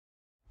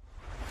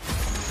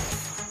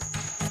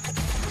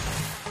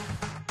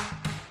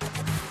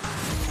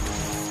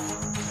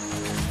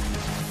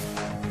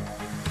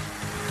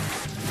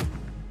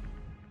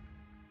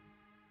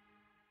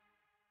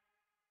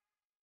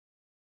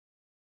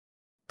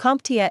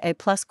CompTIA A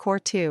Plus Core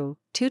 2,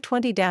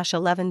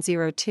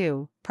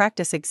 220-1102,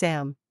 Practice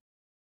Exam.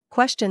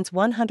 Questions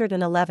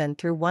 111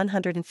 through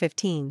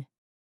 115.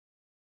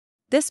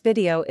 This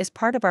video is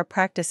part of our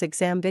practice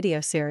exam video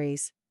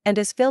series, and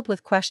is filled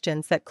with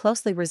questions that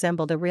closely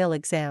resemble the real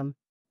exam.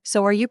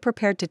 So are you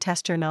prepared to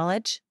test your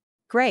knowledge?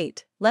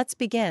 Great, let's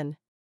begin.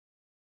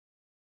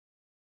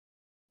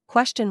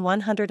 Question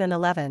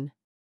 111.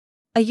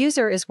 A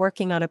user is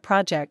working on a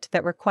project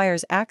that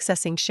requires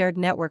accessing shared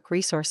network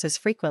resources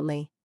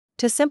frequently.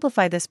 To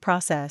simplify this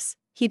process,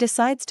 he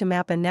decides to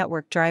map a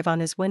network drive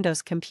on his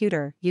Windows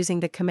computer using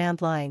the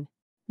command line.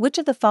 Which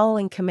of the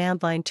following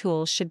command line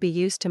tools should be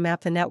used to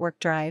map the network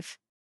drive?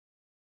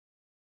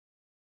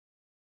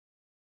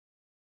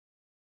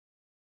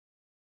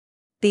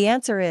 The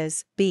answer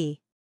is B.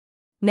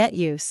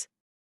 NetUse.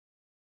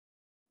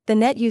 The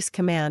NetUse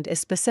command is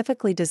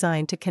specifically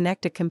designed to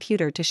connect a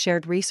computer to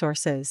shared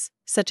resources,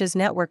 such as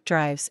network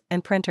drives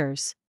and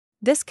printers.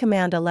 This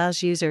command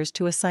allows users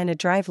to assign a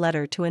drive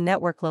letter to a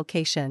network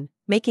location,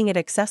 making it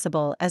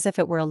accessible as if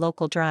it were a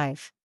local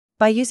drive.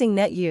 By using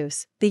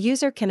NetUse, the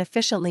user can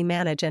efficiently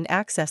manage and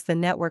access the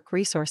network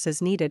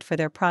resources needed for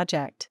their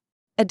project.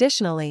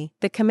 Additionally,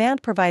 the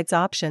command provides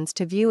options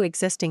to view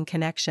existing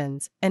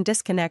connections and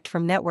disconnect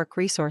from network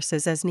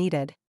resources as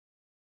needed.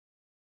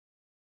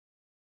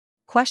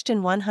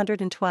 Question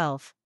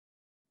 112.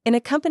 In a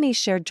company's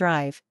shared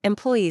drive,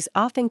 employees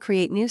often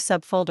create new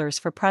subfolders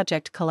for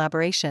project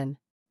collaboration.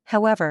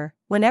 However,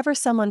 whenever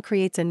someone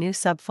creates a new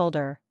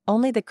subfolder,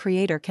 only the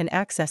creator can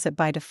access it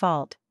by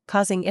default,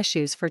 causing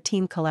issues for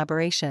team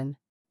collaboration.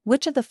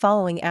 Which of the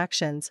following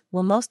actions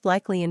will most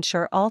likely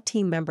ensure all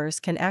team members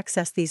can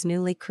access these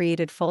newly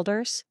created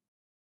folders?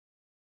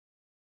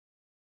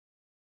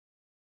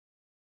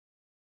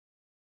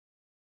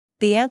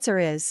 The answer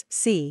is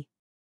C.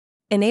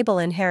 Enable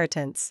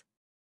inheritance.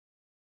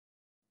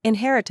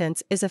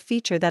 Inheritance is a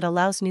feature that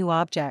allows new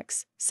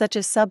objects, such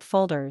as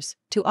subfolders,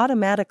 to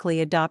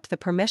automatically adopt the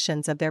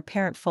permissions of their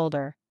parent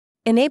folder.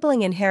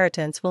 Enabling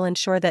inheritance will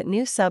ensure that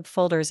new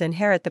subfolders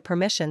inherit the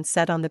permissions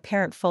set on the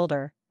parent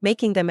folder,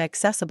 making them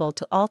accessible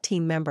to all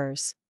team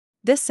members.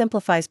 This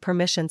simplifies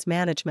permissions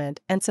management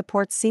and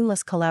supports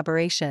seamless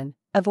collaboration,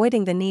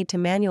 avoiding the need to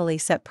manually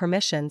set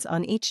permissions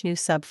on each new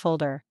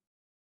subfolder.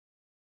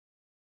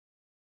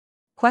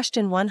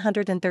 Question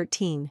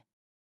 113.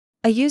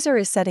 A user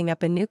is setting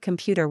up a new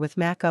computer with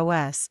Mac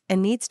OS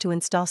and needs to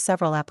install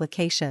several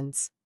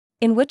applications.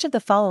 In which of the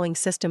following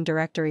system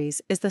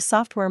directories is the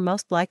software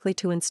most likely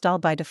to install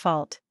by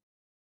default?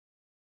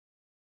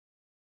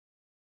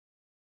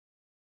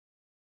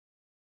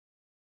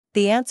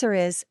 The answer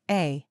is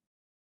A.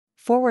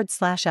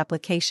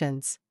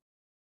 /applications.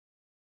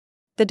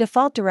 The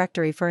default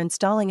directory for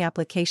installing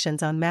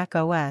applications on Mac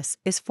OS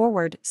is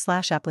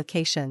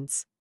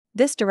 /applications.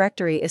 This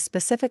directory is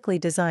specifically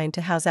designed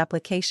to house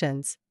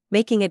applications,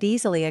 making it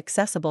easily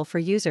accessible for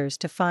users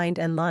to find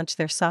and launch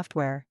their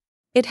software.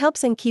 It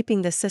helps in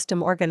keeping the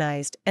system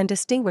organized and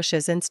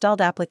distinguishes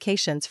installed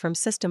applications from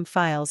system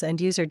files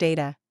and user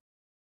data.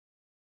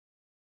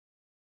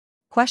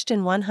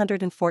 Question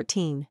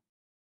 114.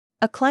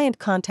 A client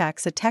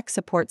contacts a tech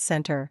support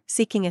center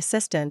seeking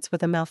assistance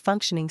with a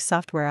malfunctioning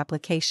software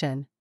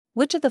application.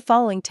 Which of the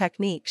following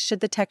techniques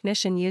should the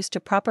technician use to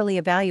properly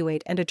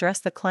evaluate and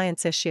address the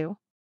client's issue?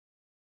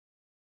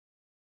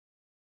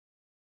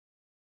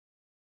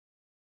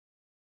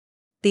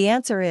 The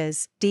answer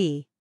is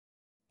D.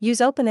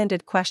 Use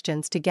open-ended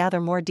questions to gather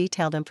more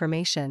detailed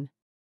information.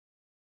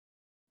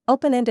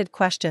 Open-ended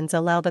questions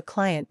allow the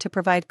client to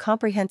provide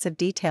comprehensive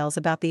details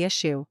about the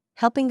issue,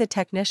 helping the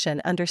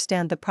technician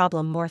understand the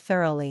problem more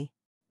thoroughly.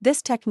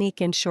 This technique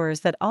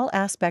ensures that all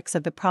aspects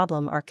of the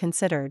problem are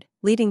considered,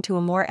 leading to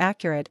a more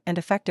accurate and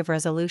effective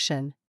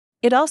resolution.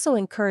 It also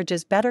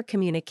encourages better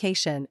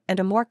communication and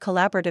a more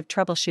collaborative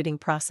troubleshooting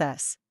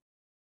process.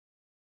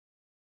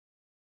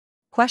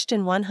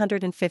 Question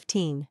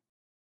 115.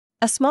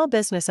 A small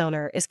business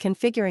owner is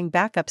configuring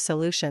backup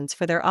solutions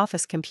for their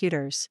office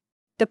computers.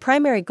 The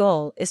primary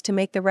goal is to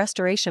make the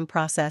restoration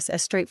process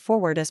as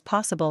straightforward as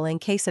possible in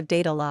case of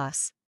data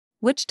loss.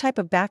 Which type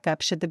of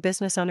backup should the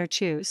business owner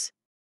choose?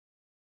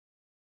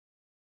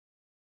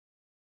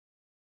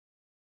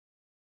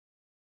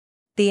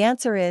 The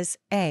answer is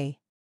A.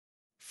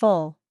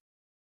 Full.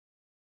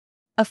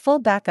 A full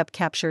backup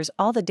captures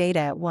all the data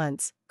at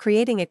once,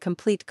 creating a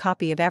complete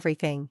copy of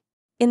everything.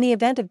 In the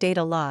event of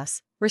data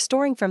loss,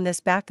 restoring from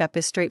this backup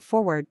is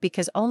straightforward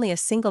because only a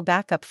single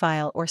backup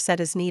file or set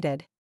is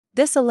needed.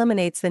 This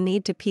eliminates the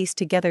need to piece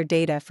together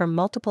data from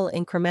multiple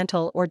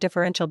incremental or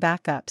differential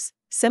backups,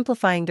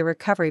 simplifying the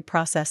recovery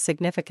process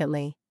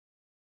significantly.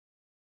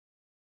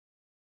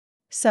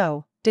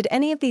 So, did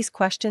any of these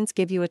questions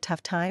give you a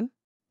tough time?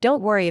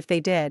 Don't worry if they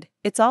did,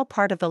 it's all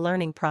part of the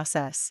learning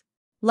process.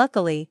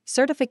 Luckily,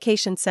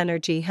 Certification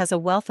Cynergy has a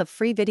wealth of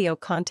free video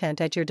content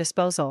at your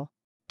disposal.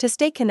 To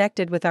stay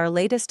connected with our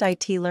latest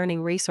IT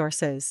learning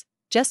resources,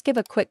 just give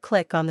a quick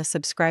click on the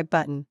subscribe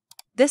button.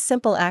 This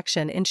simple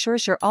action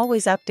ensures you're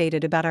always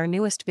updated about our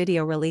newest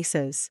video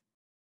releases.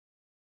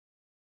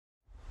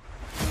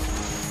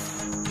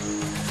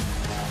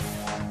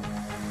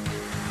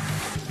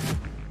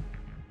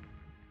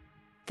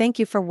 Thank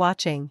you for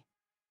watching.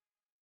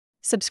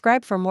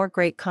 Subscribe for more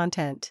great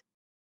content.